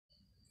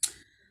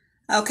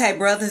Okay,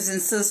 brothers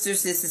and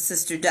sisters, this is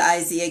Sister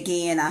Daisy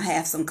again. I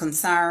have some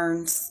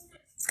concerns.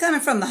 It's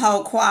coming from the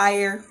whole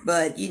choir,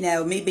 but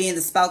me being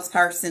the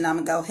spokesperson, I'm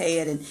going to go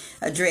ahead and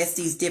address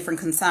these different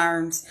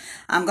concerns.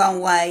 I'm going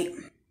to wait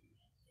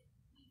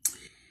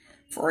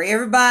for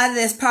everybody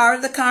that's part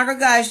of the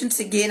congregation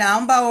to get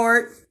on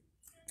board.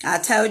 I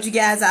told you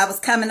guys I was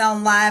coming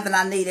on live and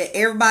I needed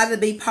everybody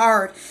to be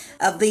part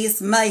of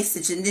this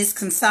message and these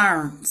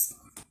concerns.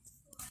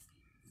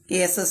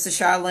 Yes, Sister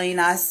Charlene,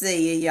 I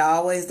see you. You're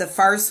always the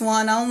first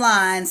one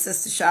online,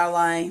 Sister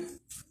Charlene.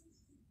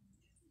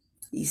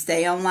 You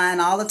stay online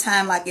all the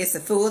time like it's a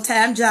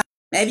full-time job.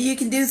 Maybe you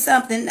can do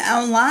something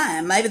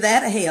online. Maybe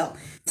that'll help.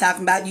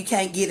 Talking about you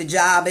can't get a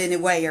job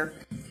anywhere.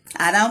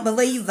 I don't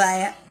believe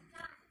that.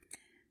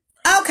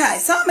 Okay,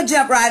 so I'm going to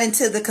jump right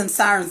into the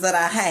concerns that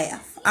I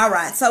have. All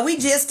right, so we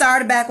just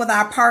started back with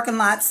our parking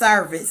lot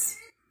service.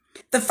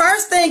 The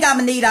first thing I'm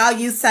going to need all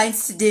you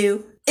saints to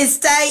do is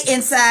stay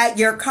inside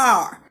your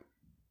car.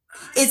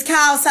 It's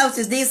called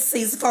social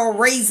distancing for a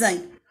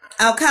reason,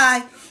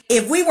 okay?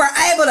 If we were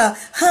able to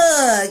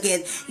hug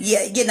and,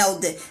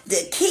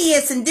 the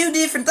kids and do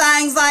different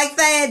things like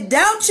that,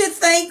 don't you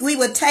think we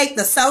would take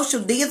the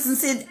social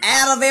distancing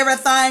out of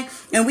everything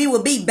and we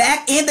would be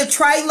back in the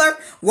trailer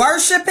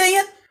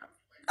worshiping?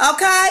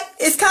 Okay?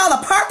 It's called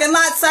a parking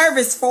lot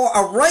service for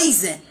a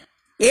reason.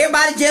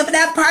 Everybody jumping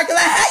out the parking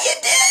lot, how you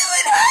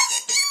doing? How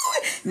you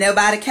doing?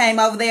 Nobody came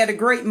over there to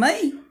greet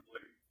me.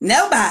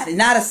 Nobody,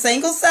 not a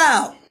single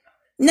soul.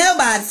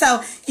 Nobody.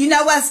 So, you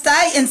know what?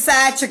 Stay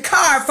inside your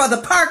car for the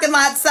parking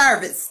lot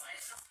service.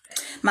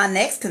 My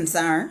next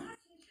concern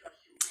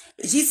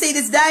is you see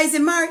this Daisy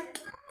mic?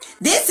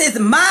 This is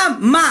my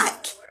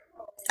mic.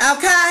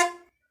 Okay?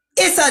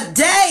 It's a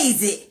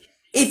Daisy.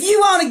 If you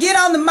want to get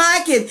on the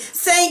mic and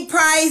sing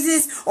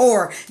praises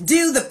or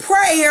do the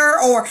prayer,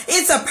 or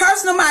it's a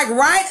personal mic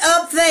right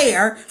up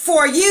there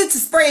for you to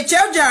spread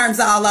your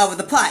germs all over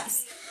the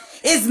place.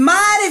 It's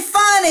mighty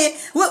funny.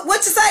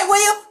 What you say,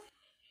 Will?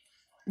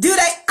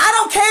 I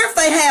don't care if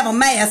they have a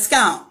mask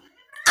on.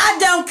 I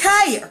don't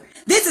care.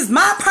 This is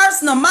my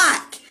personal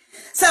mic.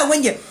 So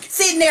when you're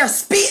sitting there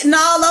spitting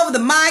all over the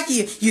mic,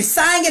 you're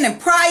singing and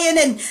praying,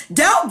 and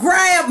don't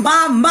grab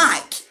my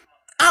mic.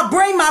 I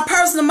bring my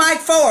personal mic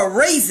for a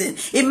reason.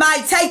 It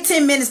might take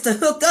 10 minutes to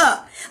hook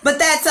up, but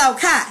that's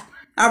okay.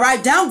 All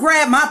right? Don't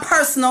grab my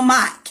personal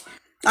mic.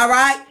 All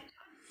right?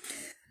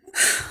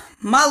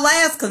 My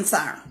last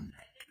concern,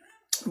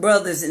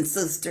 brothers and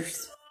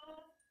sisters.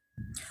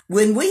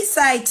 When we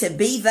say to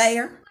be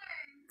there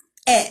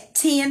at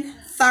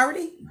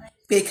 10:30,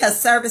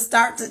 because service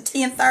starts at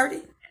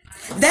 10:30,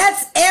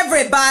 that's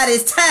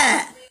everybody's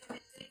time.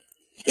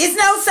 It's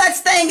no such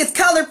thing as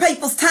colored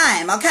people's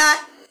time, okay?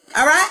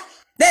 All right?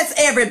 That's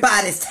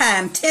everybody's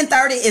time.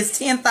 10:30 is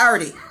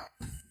 10:30.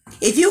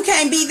 If you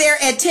can't be there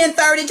at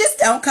 10:30, just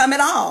don't come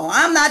at all.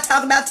 I'm not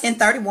talking about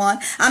 10:31.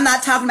 I'm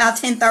not talking about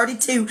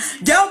 10:32.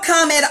 Don't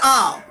come at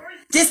all.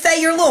 Just stay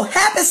your little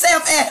happy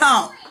self at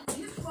home.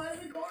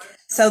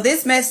 So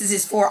this message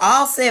is for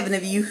all 7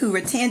 of you who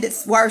attended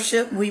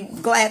worship. We're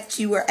glad that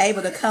you were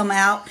able to come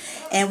out,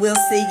 and we'll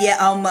see you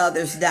on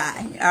Mother's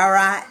Day. All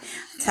right?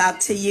 Talk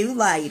to you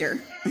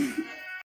later.